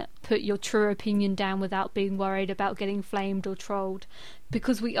can put your true opinion down without being worried about getting flamed or trolled,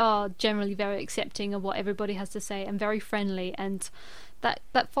 because we are generally very accepting of what everybody has to say and very friendly, and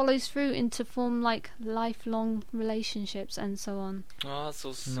that follows through into form like lifelong relationships and so on. Oh, that's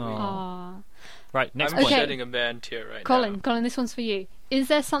so sweet. No. Ah. Right, next I'm one. Okay. shedding a man tear right Colin, now. Colin, this one's for you. Is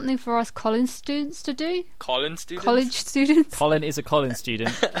there something for us college students to do? Colin students? College students? Colin is a Colin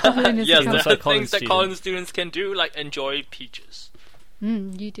student. Colin is Yes, a there also are a Colin things that student. Colin students can do, like enjoy peaches.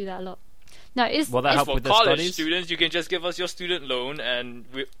 You do that a lot. No, Will that help For with their college studies? students, you can just give us your student loan and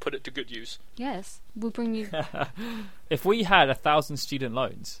we put it to good use. yes, we'll bring you. If we had 1,000 student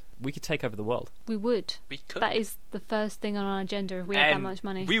loans, we could take over the world. We would. We could. That is the first thing on our agenda if we had that And much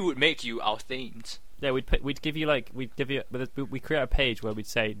money. we would make you our thanes. Yeah, we'd give you we create a page where we'd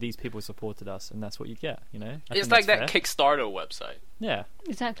say these people supported us, and that's what you get. You know, I It's think like that's that fair. Kickstarter website. Yeah,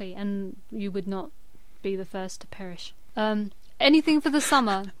 Exactly, and you would not be the first to perish. Anything for the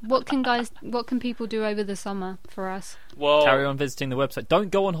summer? What can people do over the summer for us? Well, carry on visiting the website. Don't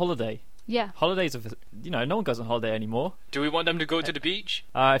go on holiday. Yeah. Holidays are, no one goes on holiday anymore. do we want them to go to the beach?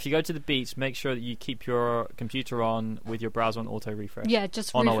 If you go to the beach, make sure that you keep your computer on with your browser on auto refresh. Yeah,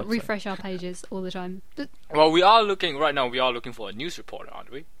 just On our website. refresh our pages all the time. Well, we are looking for a news reporter,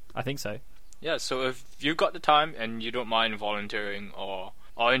 aren't we? I think so. Yeah, so if you've got the time and you don't mind volunteering or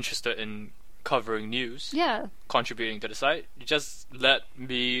are interested in covering news, Yeah. contributing to the site, you just let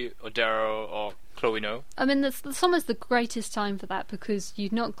me or Daryl or Chloe know. I mean, the summer's the greatest time for that because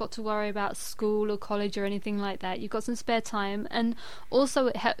you've not got to worry about school or college or anything like that. You've got some spare time, and also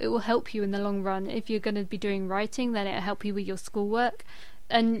it will help you in the long run. If you're going to be doing writing, then it'll help you with your schoolwork,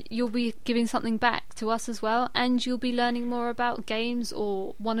 and you'll be giving something back to us as well, and you'll be learning more about games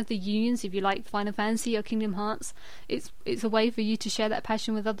or one of the unions if you like Final Fantasy or Kingdom Hearts. It's a way for you to share that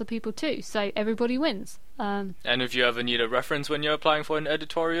passion with other people too, so everybody wins. And if you ever need a reference when you're applying for an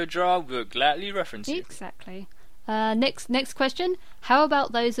editorial job, we'll gladly reference you. Exactly. Next question. How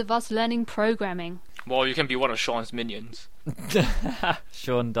about those of us learning programming? Well, you can be one of Sean's minions.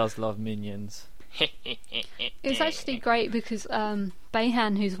 Sean does love minions. It's actually great because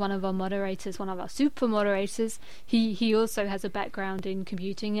Bayhan, who's one of our moderators, one of our super moderators, he also has a background in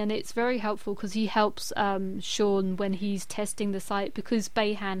computing, and it's very helpful because he helps Sean when he's testing the site. Because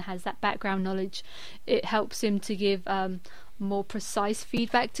Bayhan has that background knowledge, it helps him to give more precise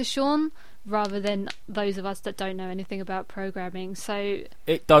feedback to Sean rather than those of us that don't know anything about programming. So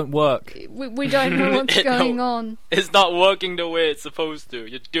It don't work. we don't know what's It going don't- on. It's not working the way it's supposed to.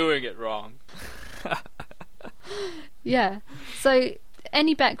 You're doing it wrong. Yeah. So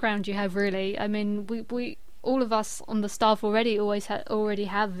any background you have, really. I mean, we all of us on the staff already already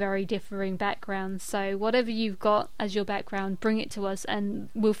have very differing backgrounds. So whatever you've got as your background, bring it to us, and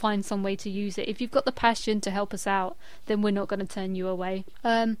we'll find some way to use it. If you've got the passion to help us out, then we're not going to turn you away.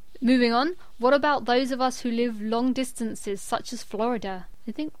 Moving on. What about those of us who live long distances, such as Florida?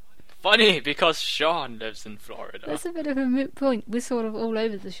 I think Funny, because Sean lives in Florida. that's a bit of a moot point. We're sort of all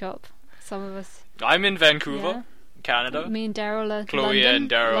over the shop. Some of us. I'm in Vancouver, Yeah. Canada. Me and Daryl are Chloe London, and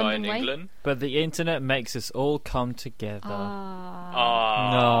Daryl are London in way. England. But the internet makes us all come together. Ah.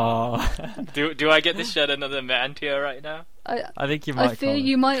 No. Do I get to shed another man tear right now? I think you might. I fear Colin.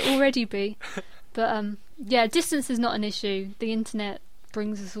 you might already be. But yeah, distance is not an issue. The internet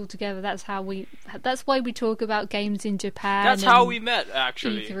brings us all together. That's why we talk about games in Japan. That's how and- we met,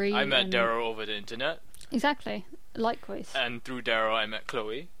 actually. E3 I met and- Daryl over the internet, Exactly. Likewise. and through Daryl I met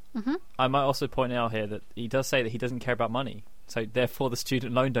Chloe. I might also point out here that he does say that he doesn't care about money, so therefore the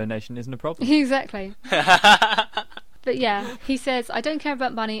student loan donation isn't a problem. Exactly. But yeah, he says, I don't care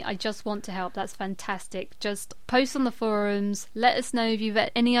about money, I just want to help. That's fantastic. Just post on the forums, let us know if you've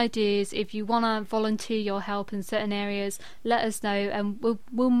got any ideas. If you want to volunteer your help in certain areas, let us know, and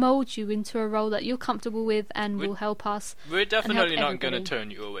we'll mould you into a role that you're comfortable with and will help us. We're definitely not going to everybody.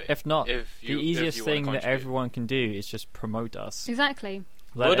 turn you away. If not, If the you easiest wanna thing that contribute. everyone can do is just promote us. Exactly.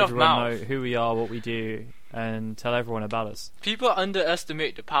 Let Word of everyone know mouth. who we are, what we do, and tell everyone about us. People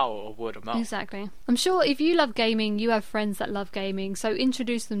underestimate the power of word of mouth. Exactly. I'm sure if you love gaming, you have friends that love gaming, so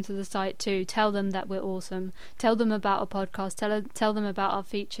introduce them to the site too. Tell them that we're awesome. Tell them about our podcast. Tell them about our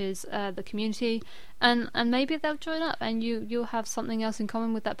features, the community, and maybe they'll join up, and you'll have something else in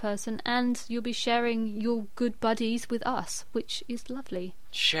common with that person, and you'll be sharing your good buddies with us, which is lovely.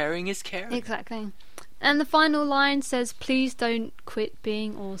 Sharing is caring. Exactly. And the final line says, "Please don't quit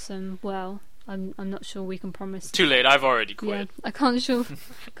being awesome." Well, I'm not sure we can promise. Too late, I've already Yeah, quit. I can't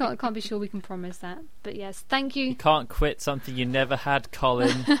be sure we can promise that. But yes, thank you. You can't quit something you never had,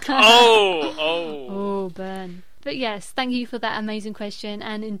 Colin. Oh! Oh, burn. But yes, thank you for that amazing question,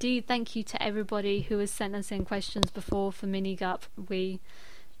 and indeed thank you to everybody who has sent us in questions before for Minigup. We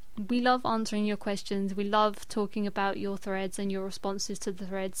love answering your questions. We love talking about your threads and your responses to the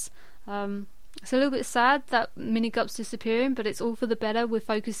threads. It's a little bit sad that Minigup's disappearing, but it's all for the better. We're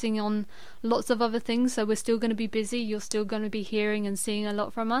focusing on lots of other things, so we're still going to be busy. You're still going to be hearing and seeing a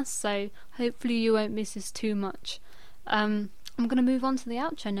lot from us, so hopefully you won't miss us too much. I'm going to move on to the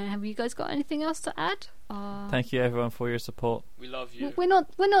outro now. Have you guys got anything else to add? Thank you, everyone, for your support. We love you. We're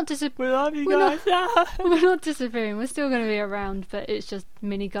not disappearing. We love you We're guys. We're not disappearing. We're still going to be around, but it's just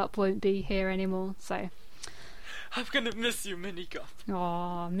Minigup won't be here anymore. So, I'm gonna miss you, Minigup.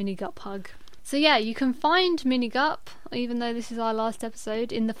 Minigup hug. So yeah, you can find Minigup, even though this is our last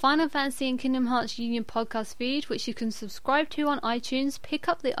episode, in the Final Fantasy and Kingdom Hearts Union podcast feed, which you can subscribe to on iTunes, pick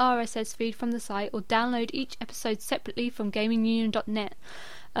up the RSS feed from the site, or download each episode separately from gamingunion.net.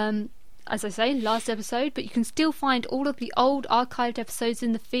 As I say, last episode, but you can still find all of the old archived episodes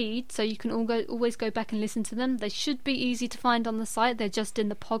in the feed, so you can always go back and listen to them. They should be easy to find on the site. They're just in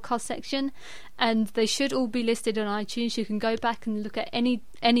the podcast section, and they should all be listed on iTunes. You can go back and look at any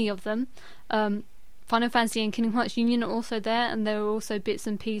of them. Final Fantasy and Kingdom Hearts Union are also there, and there are also bits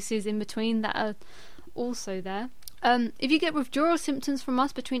and pieces in between that are also there. If you get withdrawal symptoms from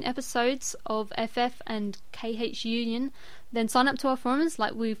us between episodes of FF and KH Union, then sign up to our forums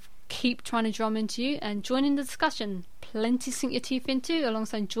like we've keep trying to drum into you and join in the discussion. Plenty to sink your teeth into,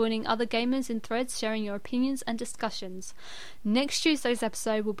 alongside joining other gamers in threads, sharing your opinions and discussions. Next Tuesday's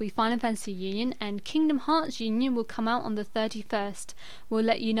episode will be Final Fantasy Union, and Kingdom Hearts Union will come out on the 31st. We'll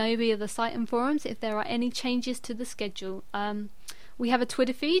let you know via the site and forums if there are any changes to the schedule. We have a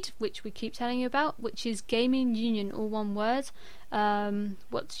Twitter feed, which we keep telling you about, which is Gaming Union, all one word.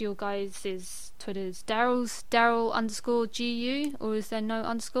 What's your guys' Twitters? Daryl_GU, or is there no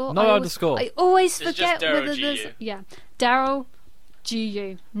underscore? Underscore. I always It's forget just Daryl whether there's... GU. Yeah, Daryl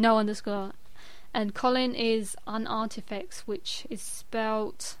GU, no underscore. And Colin is Unartifex, which is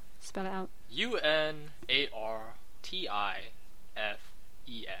spell it out. UNARTIFEX.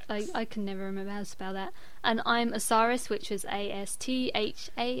 I can never remember how to spell that. And I'm Asaris, which is ASTHARIS.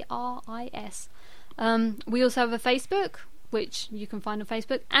 We also have a Facebook, which you can find on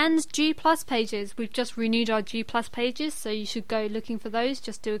Facebook, and G Plus pages. We've just renewed our G Plus pages, so you should go looking for those.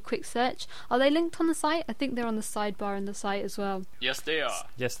 Just do a quick search. Are they linked on the site? I think they're on the sidebar in the site as well. Yes, they are.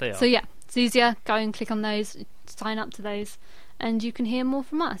 Yes, they are. So yeah, it's easier. Go and click on those, sign up to those, and you can hear more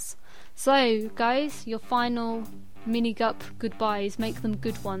from us. So guys, your final Minigup goodbyes. Make them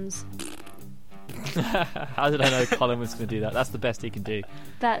good ones. How did I know Colin was going to do that? That's the best he can do.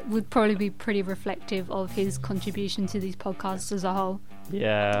 That would probably be pretty reflective of his contribution to these podcasts as a whole.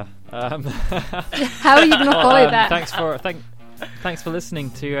 Yeah. How are you going to follow that? Thanks for listening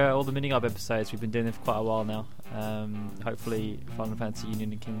to all the Minigup episodes. We've been doing it for quite a while now. Hopefully Final Fantasy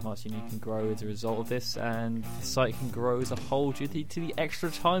Union and Kingdom Hearts Union can grow as a result of this, and the site can grow as a whole due to the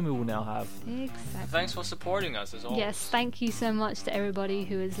extra time we will now have. Exactly. Thanks for supporting us as always. Yes, thank you so much to everybody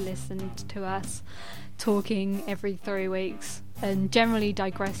who has listened to us talking every 3 weeks and generally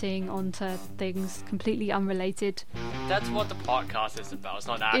digressing onto things completely unrelated. That's what the podcast is about. It's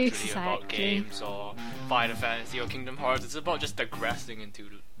not actually about Exactly. games or Final Fantasy or Kingdom Hearts. It's about just digressing into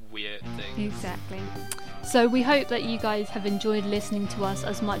weird things. Exactly. So we hope that you guys have enjoyed listening to us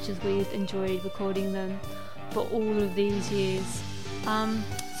as much as we've enjoyed recording them for all of these years.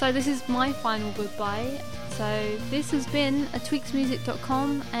 So this is my final goodbye. So this has been a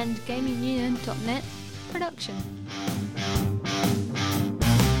tweaksmusic.com and gamingunion.net production.